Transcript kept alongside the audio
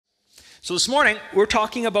So this morning, we're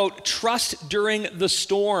talking about trust during the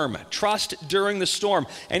storm. Trust during the storm.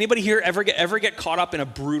 Anybody here ever get caught up in a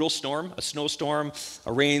brutal storm? A snowstorm,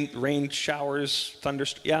 a rain showers,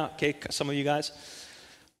 thunderstorm? Yeah, okay, some of you guys.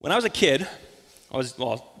 When I was a kid, I was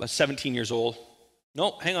 17 years old.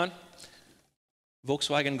 No, hang on.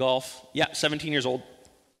 Volkswagen Golf. Yeah, 17 years old.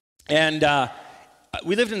 And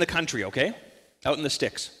we lived in the country, okay? Out in the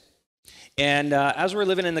sticks. And as we were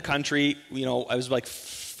living in the country, I was like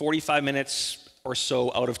 45 minutes or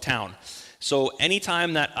so out of town. So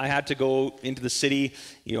anytime that I had to go into the city,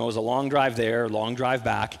 it was a long drive there, long drive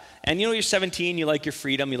back. And you're 17, you like your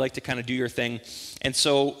freedom, you like to kind of do your thing. And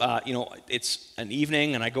so, it's an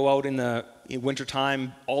evening and I go out in the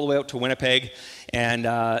wintertime all the way out to Winnipeg, and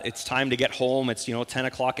it's time to get home. It's 10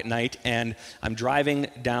 o'clock at night, and I'm driving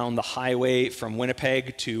down the highway from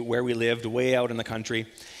Winnipeg to where we lived, way out in the country.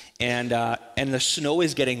 And the snow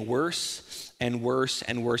is getting worse and worse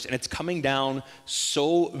and worse, and it's coming down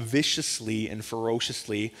so viciously and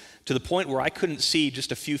ferociously to the point where I couldn't see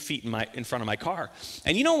just a few feet in front of my car.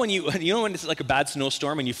 And when it's like a bad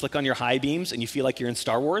snowstorm and you flick on your high beams and you feel like you're in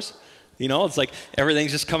Star Wars? It's like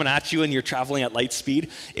everything's just coming at you and you're traveling at light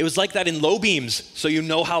speed. It was like that in low beams, so you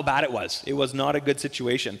know how bad it was. It was not a good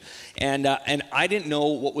situation. And I didn't know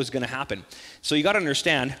what was going to happen. So you got to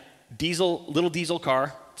understand, little diesel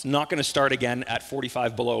car, it's not going to start again at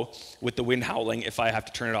 45 below with the wind howling if I have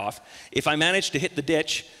to turn it off. If I manage to hit the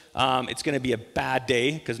ditch, it's going to be a bad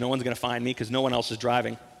day because no one's going to find me because no one else is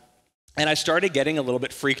driving. And I started getting a little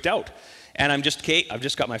bit freaked out. And I've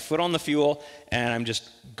just got my foot on the fuel, and I'm just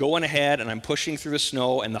going ahead, and I'm pushing through the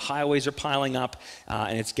snow, and the highways are piling up,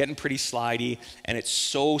 and it's getting pretty slidey, and it's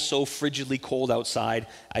so frigidly cold outside.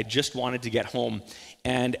 I just wanted to get home.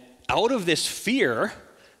 And out of this fear,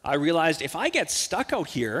 I realized if I get stuck out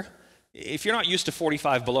here, if you're not used to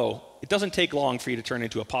 45 below, it doesn't take long for you to turn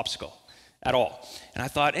into a popsicle at all. And I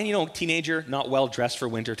thought, teenager, not well dressed for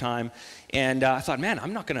winter time, and I thought, man,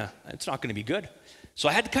 it's not gonna be good. So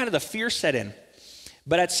I had kind of the fear set in.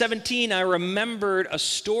 But at 17, I remembered a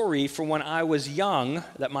story from when I was young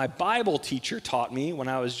that my Bible teacher taught me when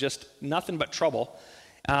I was just nothing but trouble.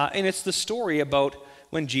 And it's the story about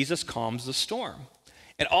when Jesus calms the storm.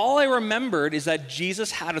 And all I remembered is that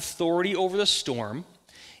Jesus had authority over the storm.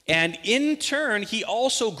 And in turn, he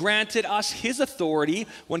also granted us his authority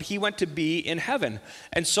when he went to be in heaven.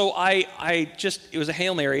 And so it was a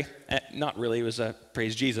Hail Mary. Not really, it was a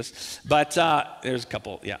Praise Jesus. But there's a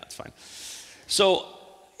couple, yeah, it's fine. So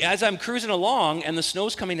as I'm cruising along and the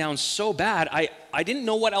snow's coming down so bad, I didn't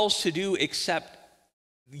know what else to do except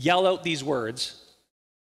yell out these words.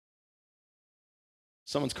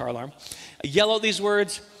 Someone's car alarm. I yell out these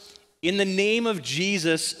words, "In the name of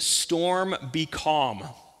Jesus, storm, be calm."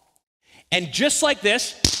 And just like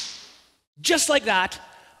this, just like that,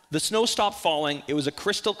 the snow stopped falling. It was a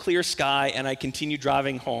crystal clear sky, and I continued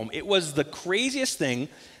driving home. It was the craziest thing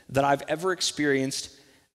that I've ever experienced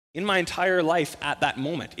in my entire life at that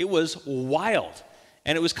moment. It was wild,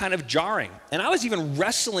 and it was kind of jarring. And I was even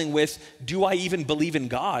wrestling with, do I even believe in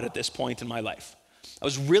God at this point in my life? I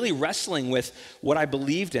was really wrestling with what I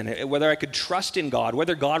believed in, whether I could trust in God,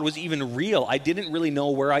 whether God was even real. I didn't really know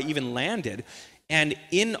where I even landed. And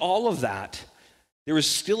in all of that, there is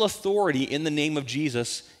still authority in the name of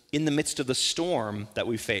Jesus in the midst of the storm that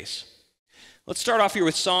we face. Let's start off here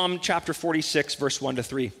with Psalm chapter 46, verse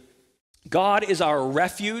 1-3. God is our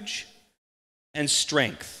refuge and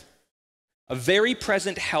strength, a very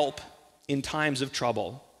present help in times of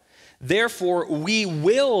trouble. Therefore, we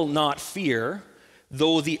will not fear,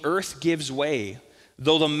 though the earth gives way,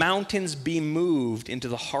 though the mountains be moved into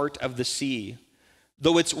the heart of the sea,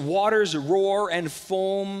 though its waters roar and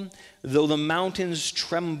foam, though the mountains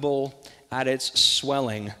tremble at its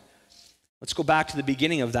swelling. Let's go back to the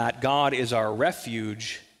beginning of that. God is our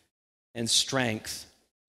refuge and strength,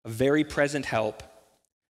 a very present help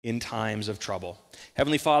in times of trouble.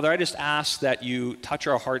 Heavenly Father, I just ask that you touch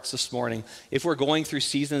our hearts this morning. If we're going through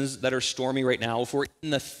seasons that are stormy right now, if we're in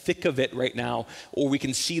the thick of it right now, or we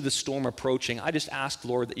can see the storm approaching, I just ask,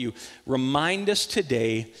 Lord, that you remind us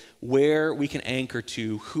today where we can anchor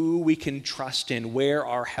to, who we can trust in, where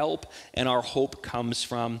our help and our hope comes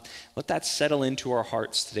from. Let that settle into our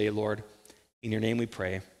hearts today, Lord. In your name we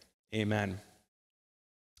pray. Amen.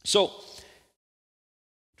 So,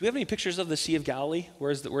 do we have any pictures of the Sea of Galilee?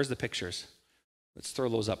 Where's the pictures? Let's throw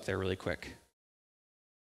those up there really quick.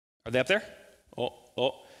 Are they up there? Oh.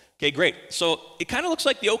 Okay, great. So it kind of looks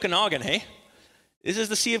like the Okanagan, hey? This is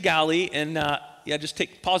the Sea of Galilee, and just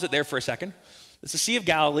pause it there for a second. It's the Sea of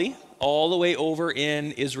Galilee, all the way over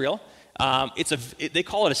in Israel. They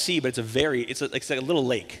call it a sea, but it's like a little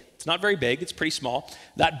lake. It's not very big. It's pretty small.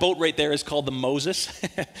 That boat right there is called the Moses.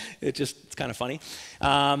 It's kind of funny.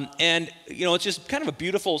 And, it's just kind of a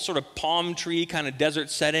beautiful sort of palm tree kind of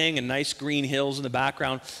desert setting and nice green hills in the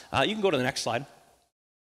background. You can go to the next slide.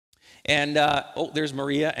 And, there's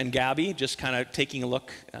Maria and Gabby just kind of taking a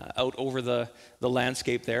look out over the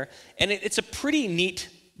landscape there. And it's a pretty neat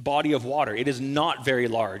body of water. It is not very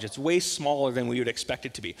large. It's way smaller than we would expect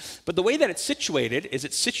it to be. But the way that it's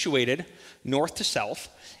situated north to south,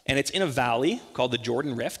 and it's in a valley called the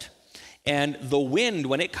Jordan Rift. And the wind,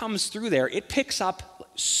 when it comes through there, it picks up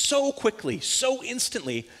so quickly, so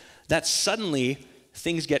instantly, that suddenly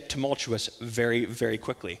things get tumultuous very, very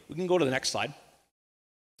quickly. We can go to the next slide.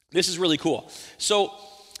 This is really cool. So,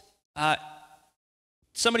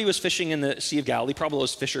 somebody was fishing in the Sea of Galilee, probably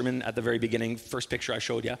those fishermen at the very beginning, first picture I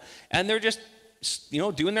showed you, and they're just,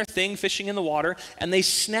 doing their thing, fishing in the water, and they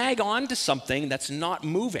snag onto something that's not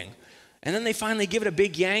moving. And then they finally give it a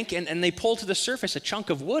big yank, and they pull to the surface a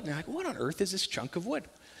chunk of wood, and they're like, what on earth is this chunk of wood?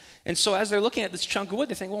 And so as they're looking at this chunk of wood,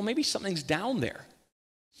 they think, well, maybe something's down there.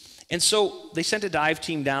 And so they sent a dive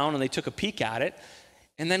team down, and they took a peek at it,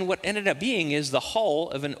 and then what ended up being is the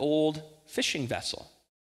hull of an old fishing vessel.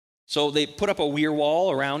 So they put up a weir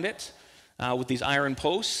wall around it with these iron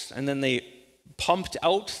posts, and then they pumped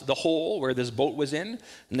out the hole where this boat was in,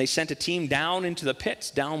 and they sent a team down into the pits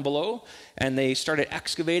down below, and they started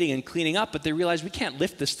excavating and cleaning up, but they realized we can't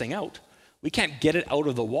lift this thing out. We can't get it out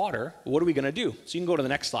of the water. What are we going to do? So you can go to the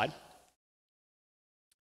next slide.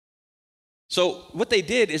 So what they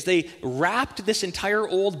did is they wrapped this entire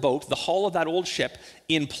old boat, the hull of that old ship,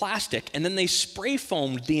 in plastic, and then they spray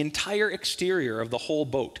foamed the entire exterior of the whole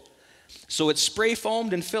boat. So it's spray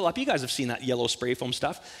foamed and fill up. You guys have seen that yellow spray foam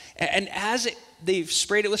stuff. And they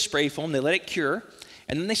sprayed it with spray foam, they let it cure,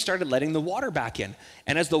 and then they started letting the water back in.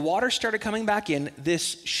 And as the water started coming back in,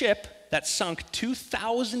 this ship that sunk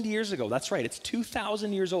 2,000 years ago, that's right, it's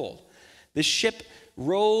 2,000 years old, this ship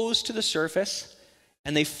rose to the surface,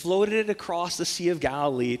 and they floated it across the Sea of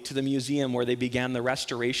Galilee to the museum where they began the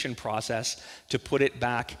restoration process to put it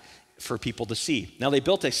back for people to see. Now, they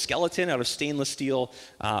built a skeleton out of stainless steel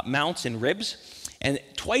mounts and ribs, and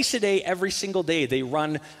twice a day, every single day, they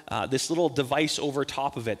run this little device over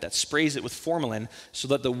top of it that sprays it with formalin so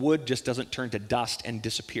that the wood just doesn't turn to dust and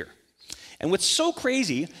disappear. And what's so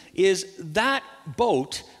crazy is that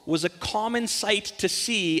boat was a common sight to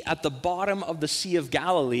see at the bottom of the Sea of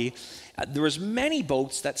Galilee. There was many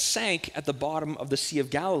boats that sank at the bottom of the Sea of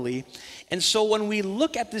Galilee. And so when we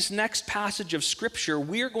look at this next passage of Scripture,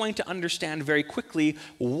 we're going to understand very quickly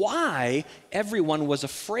why everyone was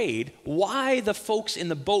afraid, why the folks in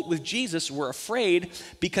the boat with Jesus were afraid,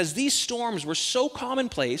 because these storms were so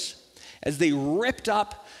commonplace as they ripped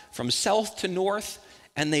up from south to north,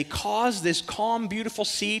 and they caused this calm, beautiful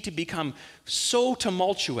sea to become so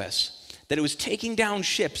tumultuous that it was taking down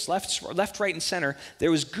ships left, right, and center.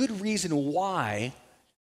 There was good reason why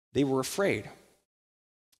they were afraid.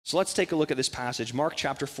 So let's take a look at this passage, Mark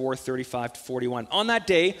chapter 4, 35 to 41. On that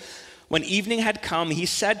day, when evening had come, he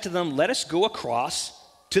said to them, "Let us go across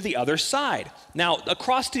to the other side." Now,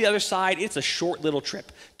 across to the other side, it's a short little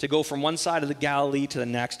trip. To go from one side of the Galilee to the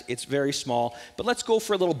next, it's very small. But let's go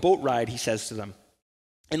for a little boat ride, he says to them.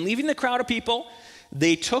 And leaving the crowd of people,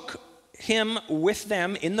 they took him with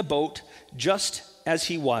them in the boat, just as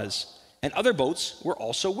he was. And other boats were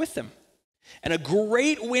also with them. And a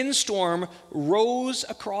great windstorm rose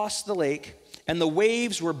across the lake, and the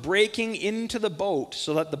waves were breaking into the boat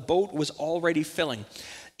so that the boat was already filling.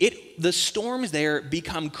 The storms there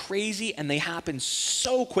become crazy, and they happen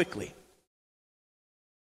so quickly.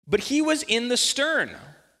 But he was in the stern,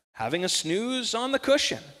 having a snooze on the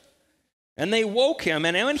cushion. And they woke him,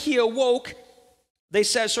 and when he awoke, they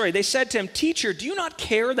said to him, "Teacher, do you not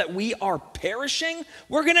care that we are perishing?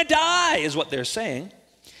 We're going to die," is what they're saying.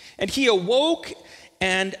 And he awoke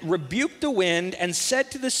and rebuked the wind and said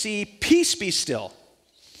to the sea, "Peace, be still."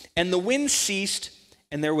 And the wind ceased,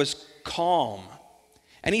 and there was calm.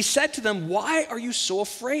 And he said to them, "Why are you so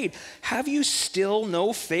afraid? Have you still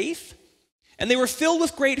no faith?" And they were filled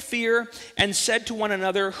with great fear and said to one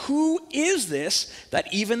another, "Who is this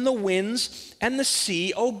that even the winds and the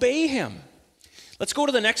sea obey him?" Let's go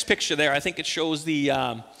to the next picture there. I think it shows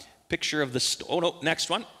the picture of the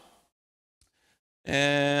next one.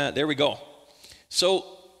 There we go. So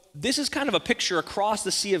this is kind of a picture across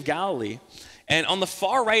the Sea of Galilee. And on the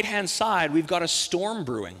far right-hand side, we've got a storm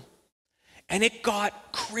brewing. and it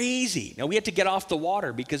got crazy. Now, we had to get off the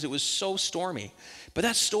water because it was so stormy. But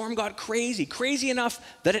that storm got crazy enough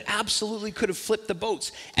that it absolutely could have flipped the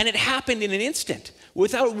boats. And it happened in an instant.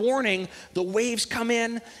 Without warning, the waves come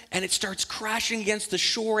in and it starts crashing against the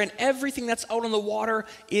shore, and everything that's out on the water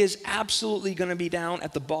is absolutely going to be down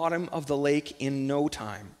at the bottom of the lake in no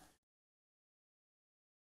time.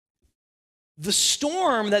 The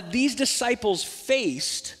storm that these disciples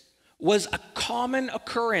faced was a common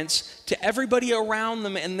occurrence to everybody around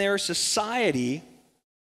them in their society,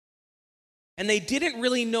 and they didn't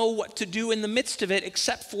really know what to do in the midst of it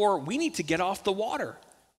except for, we need to get off the water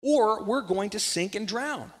or we're going to sink and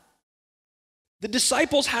drown. The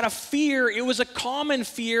disciples had a fear. It was a common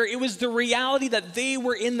fear. It was the reality that they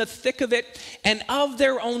were in the thick of it, and of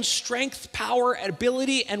their own strength, power, and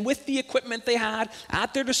ability, and with the equipment they had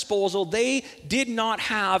at their disposal, they did not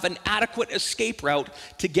have an adequate escape route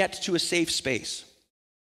to get to a safe space.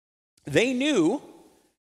 They knew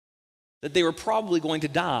that they were probably going to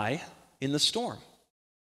die in the storm.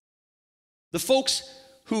 The folks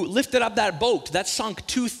who lifted up that boat that sunk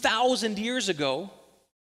 2,000 years ago,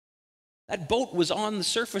 that boat was on the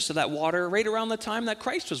surface of that water right around the time that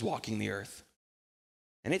Christ was walking the earth.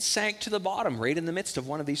 And it sank to the bottom right in the midst of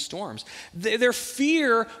one of these storms. Their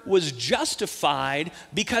fear was justified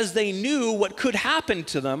because they knew what could happen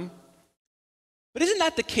to them. But isn't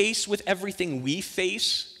that the case with everything we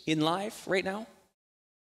face in life right now?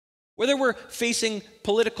 Whether we're facing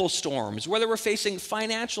political storms, whether we're facing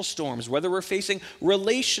financial storms, whether we're facing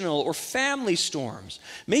relational or family storms,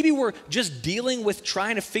 maybe we're just dealing with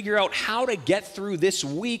trying to figure out how to get through this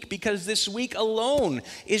week because this week alone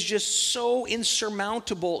is just so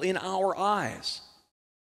insurmountable in our eyes.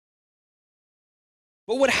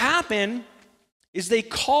 But what happened is they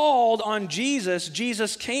called on Jesus.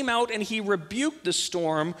 Jesus came out and he rebuked the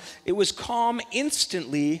storm. It was calm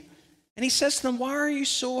instantly. And he says to them, why are you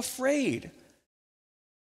so afraid?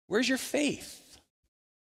 Where's your faith?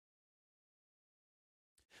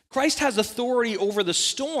 Christ has authority over the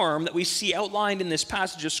storm that we see outlined in this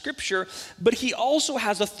passage of Scripture, but he also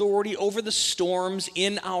has authority over the storms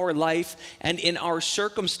in our life and in our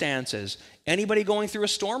circumstances. Anybody going through a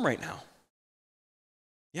storm right now?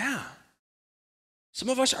 Yeah. Some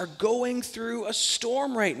of us are going through a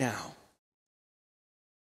storm right now.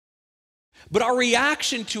 But our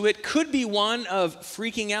reaction to it could be one of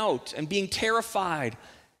freaking out and being terrified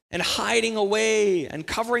and hiding away and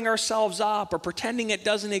covering ourselves up or pretending it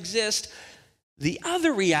doesn't exist. The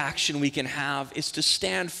other reaction we can have is to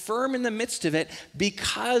stand firm in the midst of it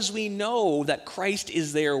because we know that Christ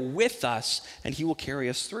is there with us and he will carry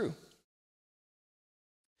us through.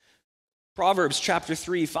 Proverbs chapter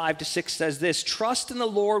 3, 5-6 says this, trust in the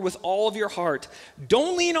Lord with all of your heart.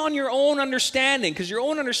 Don't lean on your own understanding, because your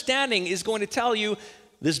own understanding is going to tell you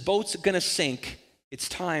this boat's going to sink. It's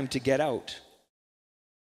time to get out.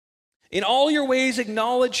 In all your ways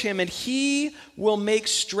acknowledge him, and he will make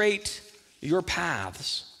straight your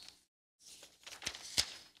paths.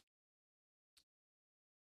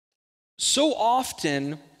 So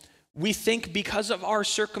often, we think because of our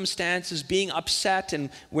circumstances being upset and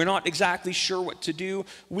we're not exactly sure what to do,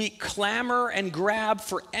 we clamor and grab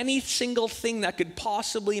for any single thing that could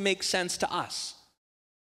possibly make sense to us.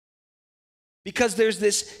 Because there's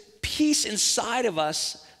this peace inside of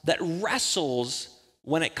us that wrestles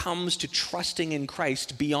when it comes to trusting in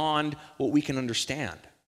Christ beyond what we can understand.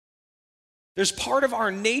 There's part of our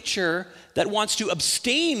nature that wants to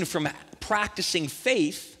abstain from practicing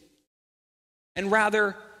faith and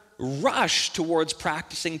rather rush towards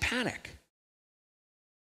practicing panic.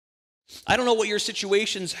 I don't know what your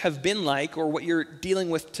situations have been like or what you're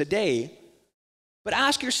dealing with today, but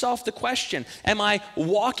ask yourself the question, am I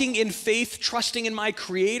walking in faith, trusting in my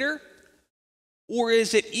Creator? Or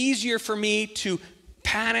is it easier for me to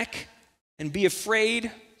panic and be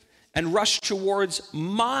afraid and rush towards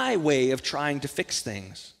my way of trying to fix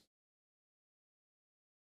things?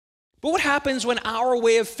 But what happens when our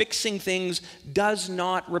way of fixing things does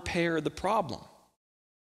not repair the problem?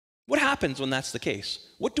 What happens when that's the case?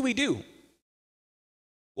 What do we do?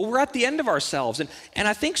 Well, we're at the end of ourselves. And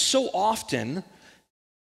I think so often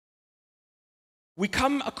we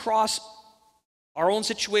come across our own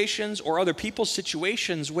situations or other people's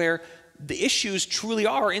situations where the issues truly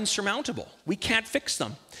are insurmountable. We can't fix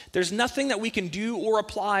them. There's nothing that we can do or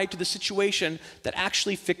apply to the situation that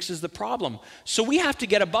actually fixes the problem. So we have to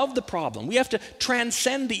get above the problem. We have to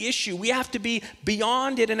transcend the issue. We have to be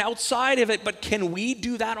beyond it and outside of it. But can we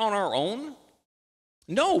do that on our own?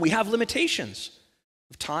 No, we have limitations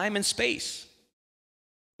of time and space.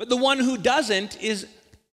 But the one who doesn't is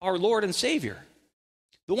our Lord and Savior.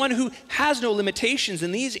 The one who has no limitations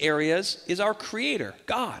in these areas is our Creator,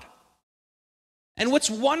 God. And what's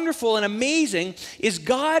wonderful and amazing is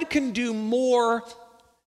God can do more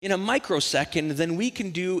in a microsecond than we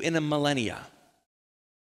can do in a millennia.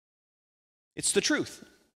 It's the truth.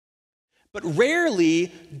 But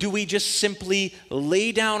rarely do we just simply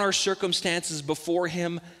lay down our circumstances before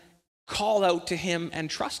Him, call out to Him, and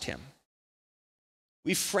trust Him.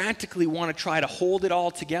 We frantically want to try to hold it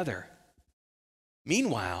all together.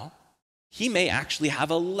 Meanwhile, He may actually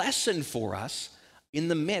have a lesson for us in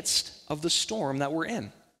the midst of the storm that we're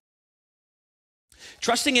in.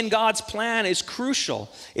 Trusting in God's plan is crucial.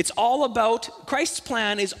 It's all about, Christ's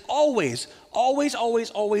plan is always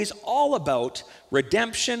all about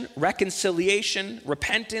redemption, reconciliation,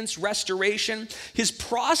 repentance, restoration. His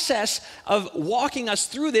process of walking us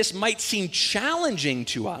through this might seem challenging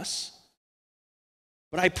to us,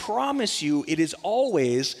 but I promise you it is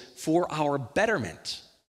always for our betterment.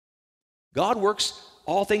 God works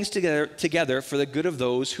all things together for the good of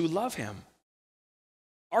those who love Him.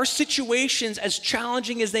 Our situations, as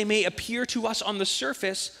challenging as they may appear to us on the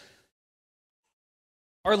surface,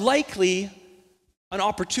 are likely an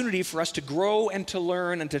opportunity for us to grow and to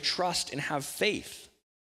learn and to trust and have faith.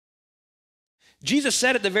 Jesus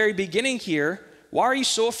said at the very beginning here, "Why are you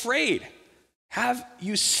so afraid? Have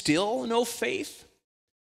you still no faith?"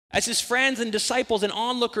 As His friends and disciples and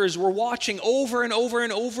onlookers were watching over and over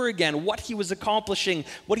and over again what He was accomplishing,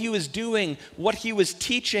 what He was doing, what He was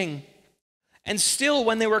teaching. And still,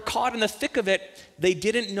 when they were caught in the thick of it, they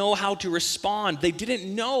didn't know how to respond. They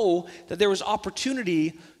didn't know that there was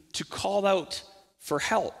opportunity to call out for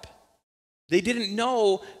help. They didn't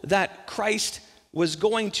know that Christ was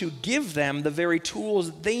going to give them the very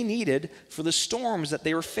tools they needed for the storms that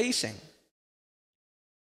they were facing.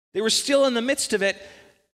 They were still in the midst of it,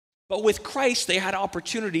 but with Christ, they had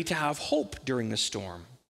opportunity to have hope during the storm.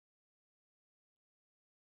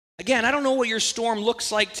 Again, I don't know what your storm looks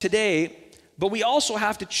like today, but we also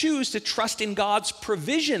have to choose to trust in God's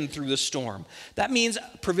provision through the storm. That means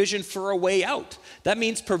provision for a way out. That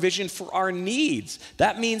means provision for our needs.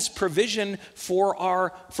 That means provision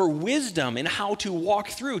for wisdom in how to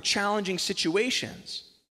walk through challenging situations.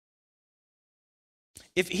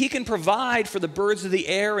 If He can provide for the birds of the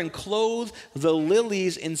air and clothe the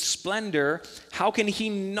lilies in splendor, how can He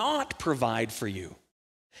not provide for you?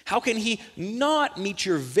 How can He not meet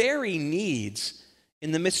your very needs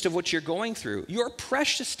in the midst of what you're going through? You're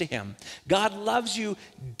precious to Him. God loves you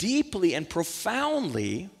deeply and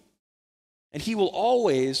profoundly, and He will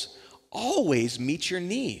always meet your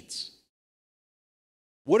needs.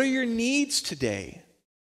 What are your needs today?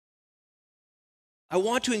 I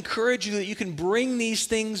want to encourage you that you can bring these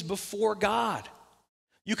things before God.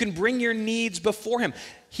 You can bring your needs before Him.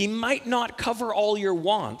 He might not cover all your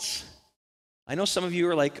wants. I know some of you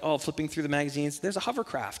are like, oh, flipping through the magazines, there's a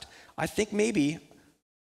hovercraft. I think maybe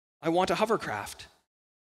I want a hovercraft,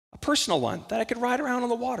 a personal one that I could ride around on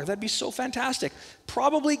the water. That'd be so fantastic.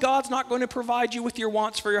 Probably God's not going to provide you with your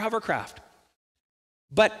wants for your hovercraft,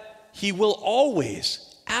 but He will always,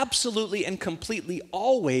 absolutely and completely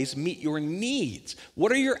always meet your needs.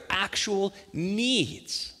 What are your actual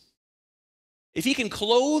needs? If He can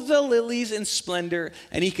clothe the lilies in splendor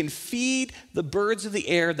and He can feed the birds of the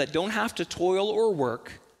air that don't have to toil or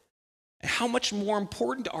work, how much more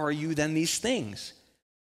important are you than these things?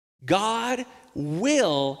 God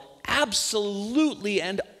will absolutely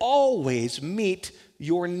and always meet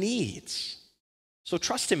your needs. So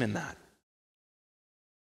trust Him in that.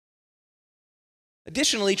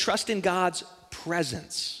 Additionally, trust in God's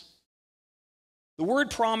presence. The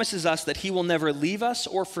Word promises us that He will never leave us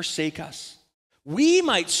or forsake us. We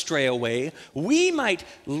might stray away, we might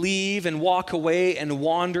leave and walk away and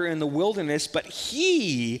wander in the wilderness, but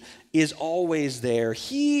He is always there.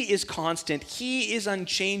 He is constant. He is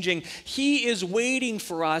unchanging. He is waiting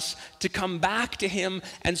for us to come back to Him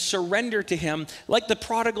and surrender to Him like the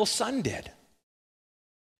prodigal son did.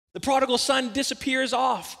 The prodigal son disappears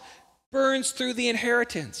off, burns through the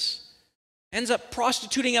inheritance, ends up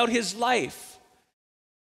prostituting out his life,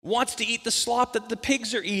 wants to eat the slop that the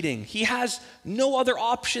pigs are eating. He has no other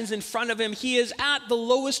options in front of him. He is at the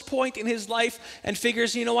lowest point in his life and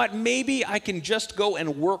figures, you know what, maybe I can just go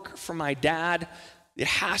and work for my dad. It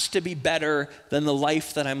has to be better than the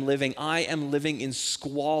life that I'm living. I am living in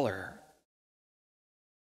squalor.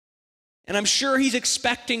 And I'm sure he's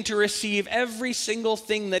expecting to receive every single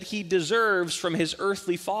thing that he deserves from his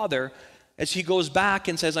earthly father as he goes back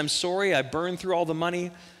and says, I'm sorry, I burned through all the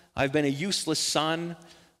money. I've been a useless son.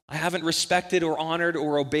 I haven't respected or honored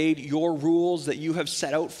or obeyed your rules that you have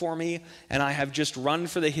set out for me, and I have just run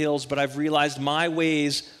for the hills, but I've realized my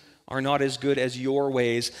ways are not as good as your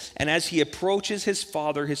ways. And as he approaches his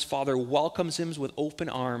father welcomes him with open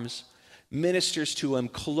arms, ministers to him,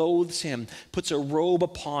 clothes him, puts a robe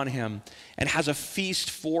upon him, and has a feast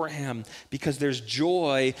for him because there's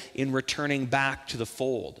joy in returning back to the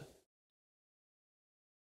fold.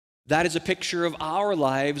 That is a picture of our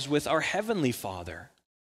lives with our Heavenly Father.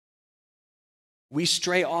 We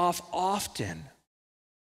stray off often,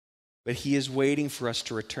 but he is waiting for us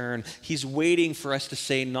to return. He's waiting for us to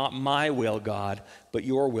say, not my will, God, but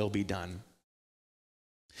your will be done.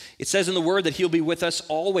 It says in the word that he'll be with us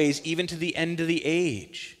always, even to the end of the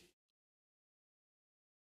age.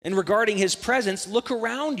 And regarding his presence, look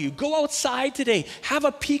around you. Go outside today. Have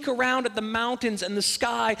a peek around at the mountains and the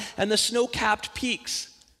sky and the snow-capped peaks.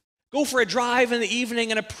 Go for a drive in the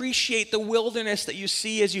evening and appreciate the wilderness that you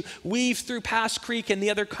see as you weave through Pass Creek and the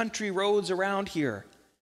other country roads around here.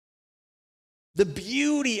 The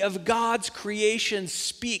beauty of God's creation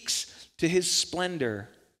speaks to his splendor.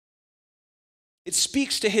 It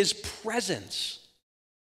speaks to his presence.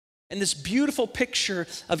 And this beautiful picture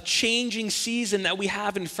of changing season that we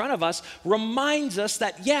have in front of us reminds us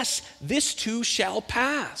that, yes, this too shall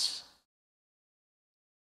pass.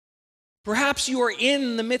 Perhaps you are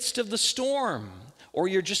in the midst of the storm, or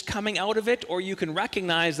you're just coming out of it, or you can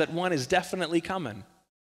recognize that one is definitely coming.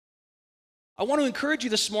 I want to encourage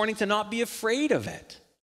you this morning to not be afraid of it.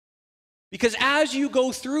 Because as you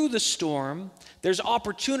go through the storm, there's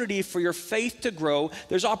opportunity for your faith to grow.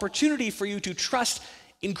 There's opportunity for you to trust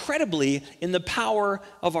incredibly in the power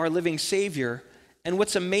of our living Savior. And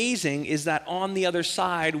what's amazing is that on the other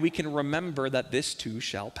side, we can remember that this too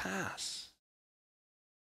shall pass.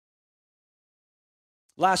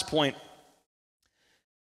 Last point,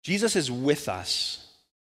 Jesus is with us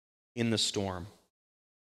in the storm.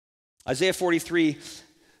 Isaiah 43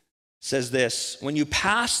 says this, when you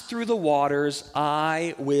pass through the waters,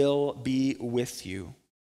 I will be with you.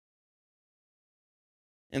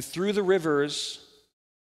 And through the rivers,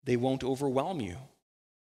 they won't overwhelm you.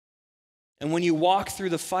 And when you walk through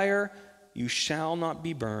the fire, you shall not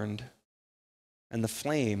be burned, and the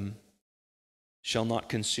flame shall not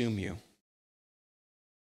consume you.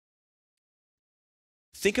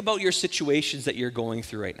 Think about your situations that you're going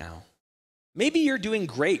through right now. Maybe you're doing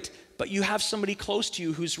great, but you have somebody close to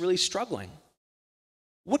you who's really struggling.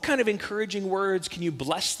 What kind of encouraging words can you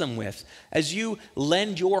bless them with as you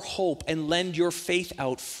lend your hope and lend your faith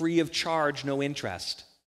out free of charge, no interest?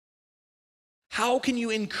 How can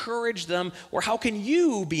you encourage them, or how can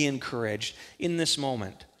you be encouraged in this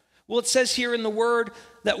moment? Well, it says here in the word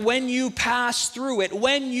that when you pass through it,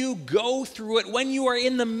 when you go through it, when you are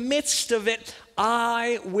in the midst of it,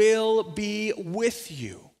 I will be with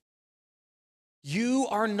you. You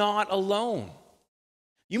are not alone.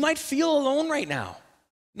 You might feel alone right now.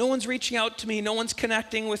 No one's reaching out to me. No one's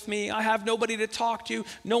connecting with me. I have nobody to talk to.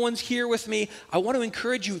 No one's here with me. I want to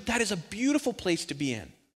encourage you, that is a beautiful place to be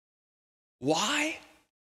in. Why?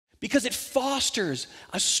 Because it fosters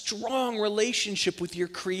a strong relationship with your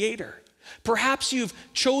Creator. Perhaps you've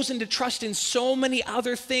chosen to trust in so many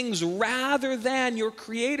other things rather than your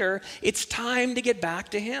Creator. It's time to get back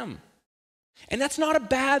to Him. And that's not a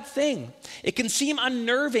bad thing. It can seem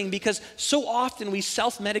unnerving because so often we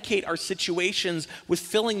self-medicate our situations with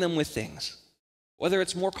filling them with things. Whether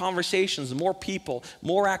it's more conversations, more people,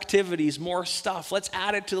 more activities, more stuff. Let's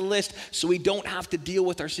add it to the list so we don't have to deal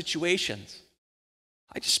with our situations.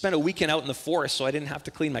 I just spent a weekend out in the forest so I didn't have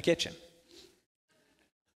to clean my kitchen.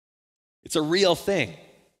 It's a real thing.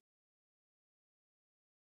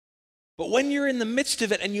 But when you're in the midst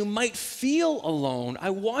of it and you might feel alone,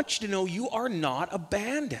 I want you to know you are not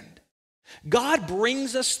abandoned. God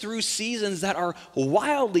brings us through seasons that are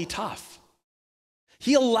wildly tough.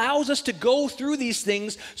 He allows us to go through these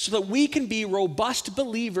things so that we can be robust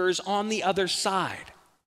believers on the other side.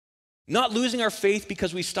 Not losing our faith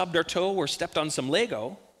because we stubbed our toe or stepped on some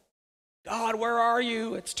Lego. God, where are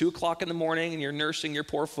you? It's 2:00 in the morning and you're nursing your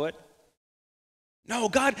poor foot. No,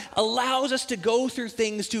 God allows us to go through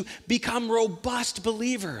things to become robust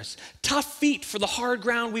believers. Tough feet for the hard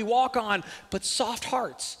ground we walk on, but soft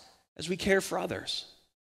hearts as we care for others.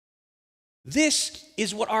 This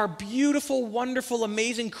is what our beautiful, wonderful,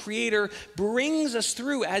 amazing Creator brings us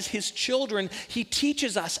through as His children. He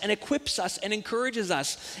teaches us and equips us and encourages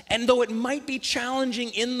us. And though it might be challenging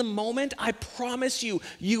in the moment, I promise you,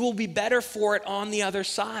 you will be better for it on the other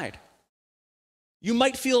side. You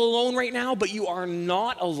might feel alone right now, but you are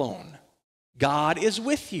not alone. God is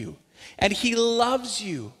with you, and He loves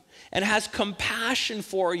you and has compassion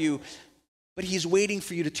for you, but He's waiting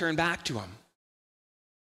for you to turn back to Him.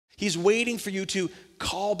 He's waiting for you to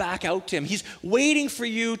call back out to him. He's waiting for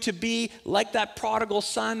you to be like that prodigal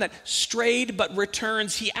son that strayed but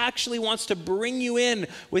returns. He actually wants to bring you in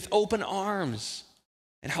with open arms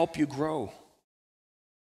and help you grow.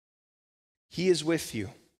 He is with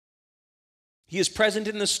you. He is present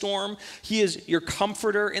in the storm. He is your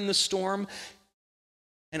comforter in the storm.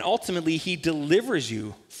 And ultimately, he delivers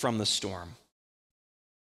you from the storm.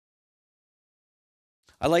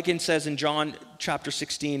 I like it says in John chapter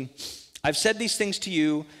 16, I've said these things to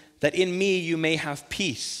you that in me you may have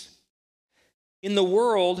peace. In the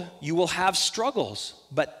world you will have struggles,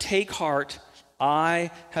 but take heart,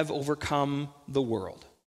 I have overcome the world.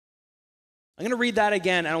 I'm going to read that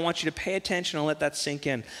again, and I want you to pay attention and let that sink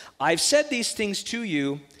in. I've said these things to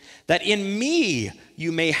you that in me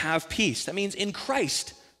you may have peace. That means in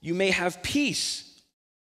Christ you may have peace.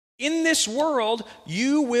 In this world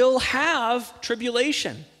you will have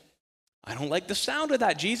tribulation. I don't like the sound of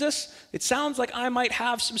that, Jesus. It sounds like I might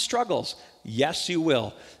have some struggles. Yes, you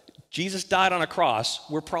will. Jesus died on a cross.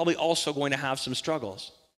 We're probably also going to have some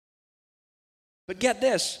struggles. But get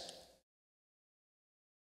this.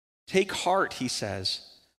 Take heart, he says.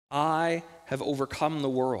 I have overcome the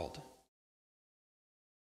world.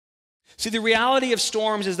 See, the reality of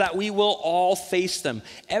storms is that we will all face them.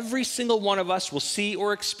 Every single one of us will see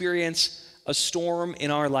or experience a storm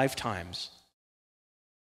in our lifetimes.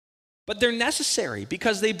 But they're necessary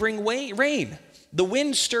because they bring rain. The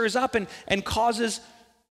wind stirs up and causes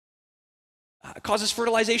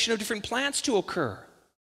fertilization of different plants to occur.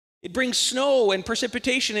 It brings snow and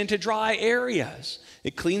precipitation into dry areas.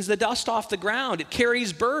 It cleans the dust off the ground. It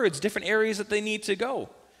carries birds, different areas that they need to go.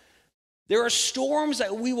 There are storms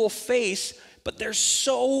that we will face, but they're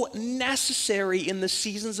so necessary in the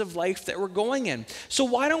seasons of life that we're going in. So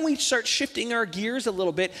why don't we start shifting our gears a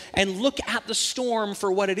little bit and look at the storm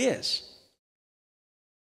for what it is?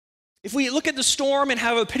 If we look at the storm and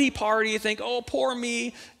have a pity party, you think, oh, poor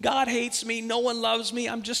me, God hates me, no one loves me,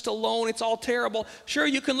 I'm just alone, it's all terrible. Sure,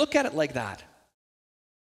 you can look at it like that.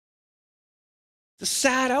 It's a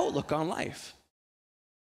sad outlook on life.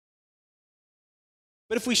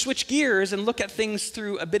 But if we switch gears and look at things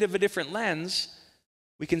through a bit of a different lens,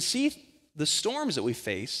 we can see the storms that we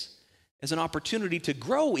face as an opportunity to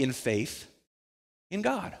grow in faith in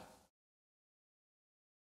God.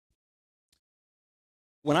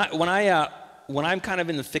 When I'm kind of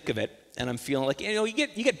in the thick of it and I'm feeling like, you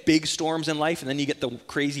get big storms in life and then you get the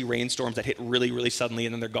crazy rainstorms that hit really, really suddenly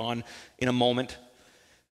and then they're gone in a moment.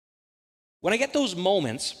 When I get those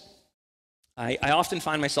moments, I often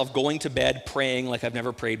find myself going to bed praying like I've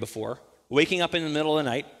never prayed before, waking up in the middle of the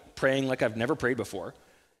night praying like I've never prayed before,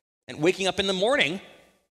 and waking up in the morning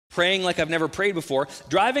praying like I've never prayed before,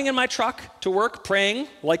 driving in my truck to work praying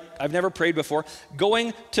like I've never prayed before,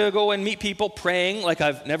 going to go and meet people praying like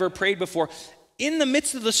I've never prayed before. In the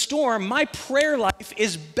midst of the storm, my prayer life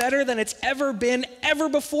is better than it's ever been ever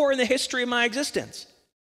before in the history of my existence.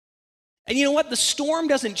 And you know what? The storm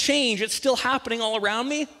doesn't change. It's still happening all around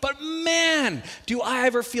me. But man, do I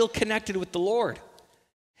ever feel connected with the Lord.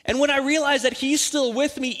 And when I realize that he's still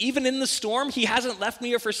with me, even in the storm, he hasn't left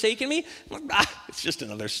me or forsaken me, I'm like, it's just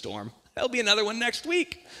another storm. There'll be another one next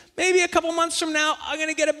week. Maybe a couple months from now, I'm going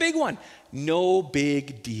to get a big one. No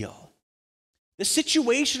big deal. The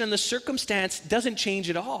situation and the circumstance doesn't change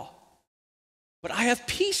at all. But I have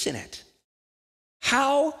peace in it.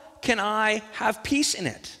 How can I have peace in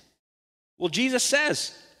it? Well, Jesus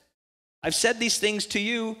says, I've said these things to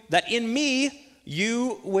you that in me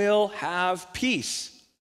you will have peace.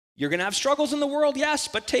 You're going to have struggles in the world, yes,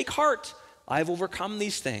 but take heart. I've overcome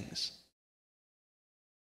these things.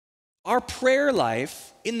 Our prayer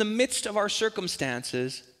life in the midst of our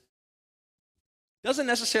circumstances doesn't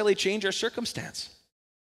necessarily change our circumstance,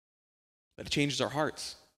 but it changes our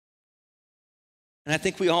hearts. And I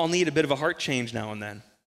think we all need a bit of a heart change now and then.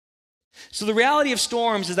 So the reality of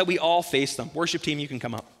storms is that we all face them. Worship team, you can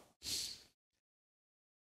come up.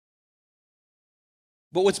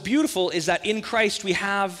 But what's beautiful is that in Christ we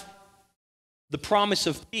have the promise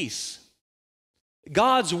of peace.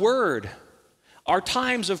 God's word, our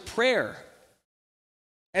times of prayer,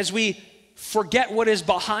 as we forget what is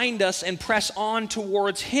behind us and press on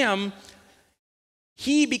towards him,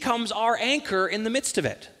 he becomes our anchor in the midst of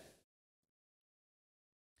it.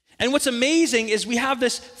 And what's amazing is we have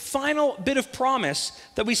this final bit of promise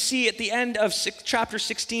that we see at the end of chapter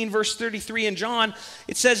 16, verse 33 in John.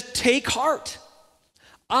 It says, take heart.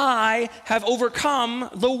 I have overcome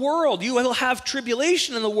the world. You will have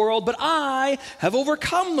tribulation in the world, but I have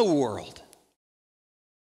overcome the world.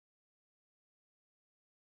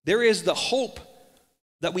 There is the hope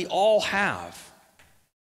that we all have,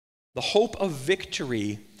 the hope of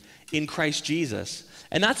victory in Christ Jesus.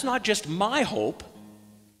 And that's not just my hope,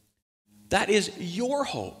 that is your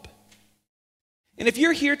hope. And if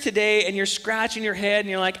you're here today and you're scratching your head and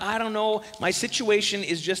you're like, I don't know, my situation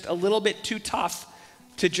is just a little bit too tough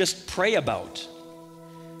to just pray about,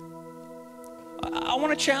 I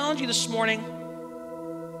want to challenge you this morning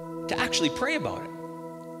to actually pray about it.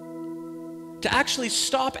 To actually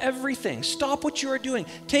stop everything. Stop what you are doing.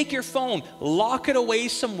 Take your phone, lock it away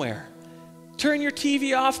somewhere. Turn your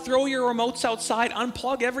TV off, throw your remotes outside,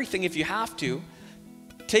 unplug everything if you have to.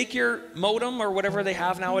 Take your modem or whatever they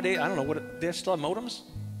have nowadays. I don't know, what they still have modems?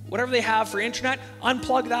 Whatever they have for internet,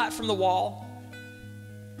 unplug that from the wall.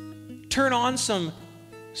 Turn on some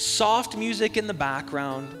soft music in the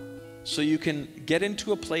background so you can get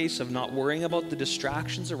into a place of not worrying about the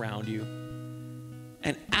distractions around you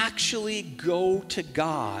and actually go to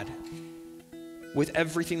God with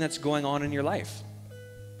everything that's going on in your life.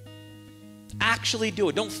 Actually do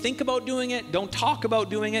it. Don't think about doing it. Don't talk about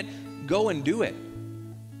doing it. Go and do it.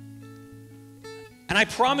 And I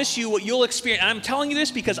promise you what you'll experience, and I'm telling you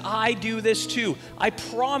this because I do this too. I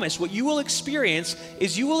promise what you will experience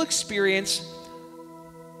is you will experience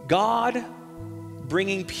God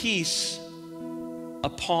bringing peace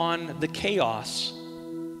upon the chaos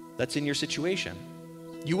that's in your situation.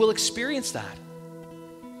 You will experience that.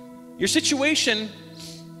 Your situation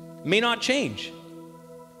may not change,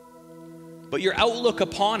 but your outlook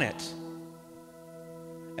upon it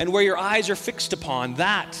and where your eyes are fixed upon,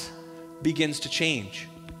 that begins to change.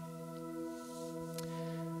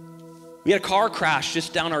 We had a car crash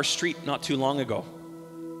just down our street not too long ago.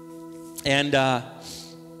 And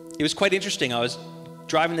it was quite interesting. I was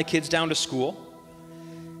driving the kids down to school,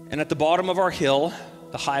 and at the bottom of our hill,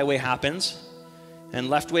 the highway happens, and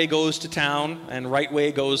left way goes to town, and right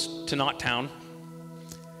way goes to not town.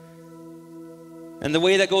 And the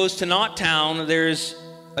way that goes to not town, there's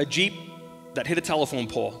a Jeep that hit a telephone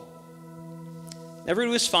pole.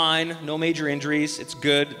 Everybody was fine, no major injuries, it's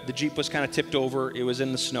good. The Jeep was kind of tipped over, it was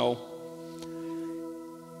in the snow.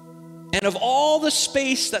 And of all the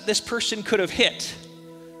space that this person could have hit,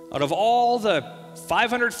 out of all the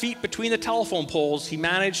 500 feet between the telephone poles, he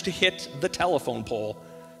managed to hit the telephone pole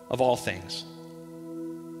of all things.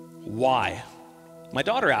 Why? My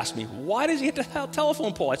daughter asked me, why does he hit the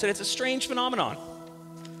telephone pole? I said, it's a strange phenomenon.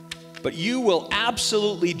 But you will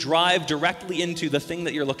absolutely drive directly into the thing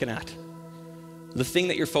that you're looking at. The thing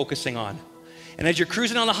that you're focusing on. And as you're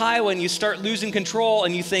cruising on the highway and you start losing control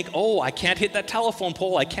and you think, oh, I can't hit that telephone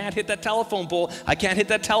pole, I can't hit that telephone pole, I can't hit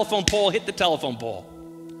that telephone pole, hit the telephone pole.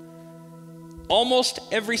 Almost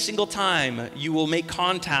every single time you will make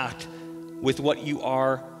contact with what you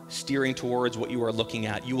are steering towards, what you are looking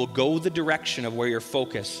at. You will go the direction of where your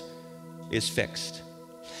focus is fixed.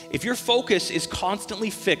 If your focus is constantly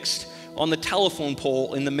fixed on the telephone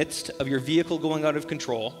pole in the midst of your vehicle going out of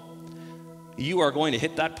control, you are going to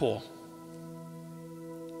hit that pole.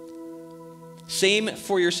 Same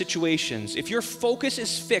for your situations. If your focus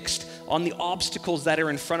is fixed on the obstacles that are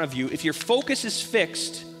in front of you, if your focus is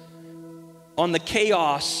fixed on the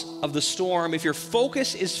chaos of the storm, if your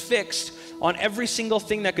focus is fixed on every single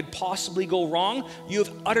thing that could possibly go wrong, you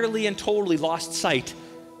have utterly and totally lost sight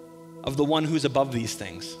of the one who's above these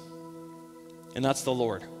things. And that's the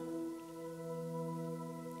Lord.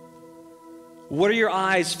 What are your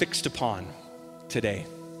eyes fixed upon today?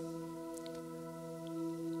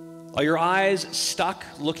 Are your eyes stuck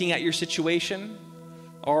looking at your situation?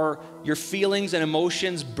 Are your feelings and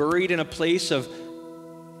emotions buried in a place of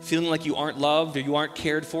feeling like you aren't loved or you aren't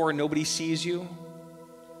cared for and nobody sees you?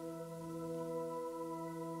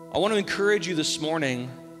 I want to encourage you this morning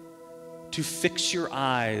to fix your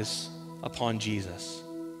eyes upon Jesus.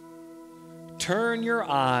 Turn your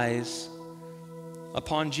eyes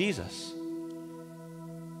upon Jesus.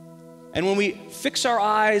 And when we fix our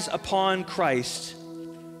eyes upon Christ,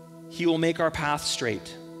 He will make our path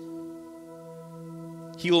straight.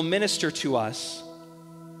 He will minister to us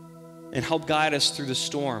and help guide us through the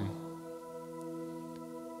storm.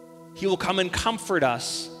 He will come and comfort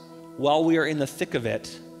us while we are in the thick of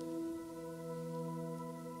it.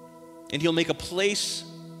 And He'll make a place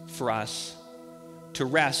for us to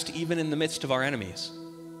rest even in the midst of our enemies.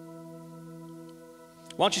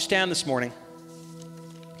 Why don't you stand this morning?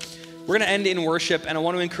 We're going to end in worship, and I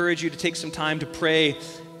want to encourage you to take some time to pray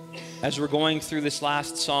as we're going through this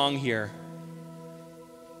last song here.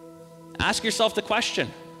 Ask yourself the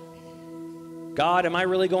question, God, am I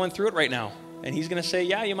really going through it right now? And He's going to say,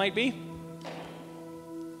 yeah, you might be.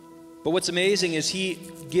 But what's amazing is He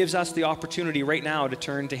gives us the opportunity right now to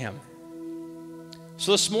turn to Him.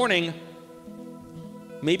 So this morning,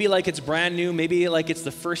 maybe like it's brand new, maybe like it's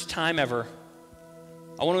the first time ever,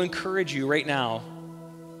 I want to encourage you right now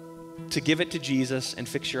to give it to Jesus and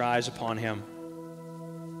fix your eyes upon him.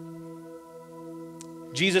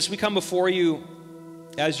 Jesus, we come before you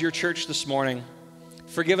as your church this morning.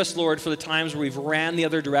 Forgive us, Lord, for the times where we've ran the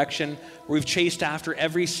other direction, where we've chased after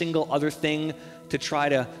every single other thing to try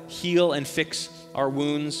to heal and fix our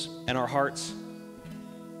wounds and our hearts.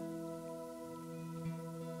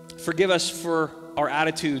 Forgive us for our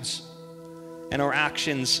attitudes and our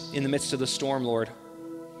actions in the midst of the storm, Lord.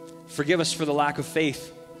 Forgive us for the lack of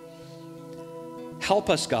faith. Help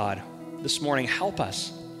us, God, this morning. Help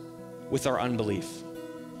us with our unbelief.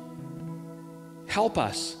 Help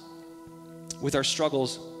us with our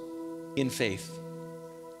struggles in faith.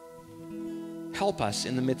 Help us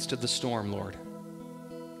in the midst of the storm, Lord.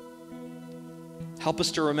 Help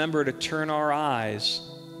us to remember to turn our eyes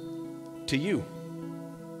to you.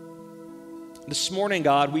 This morning,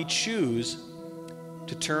 God, we choose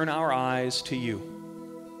to turn our eyes to you,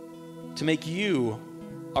 to make you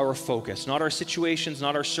our focus, not our situations,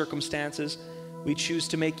 not our circumstances. We choose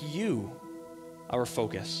to make you our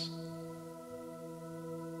focus.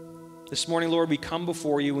 This morning, Lord, we come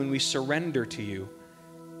before you and we surrender to you.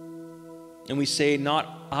 And we say,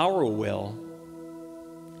 not our will,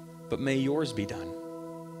 but may yours be done.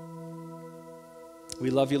 We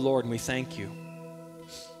love you, Lord, and we thank you.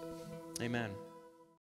 Amen.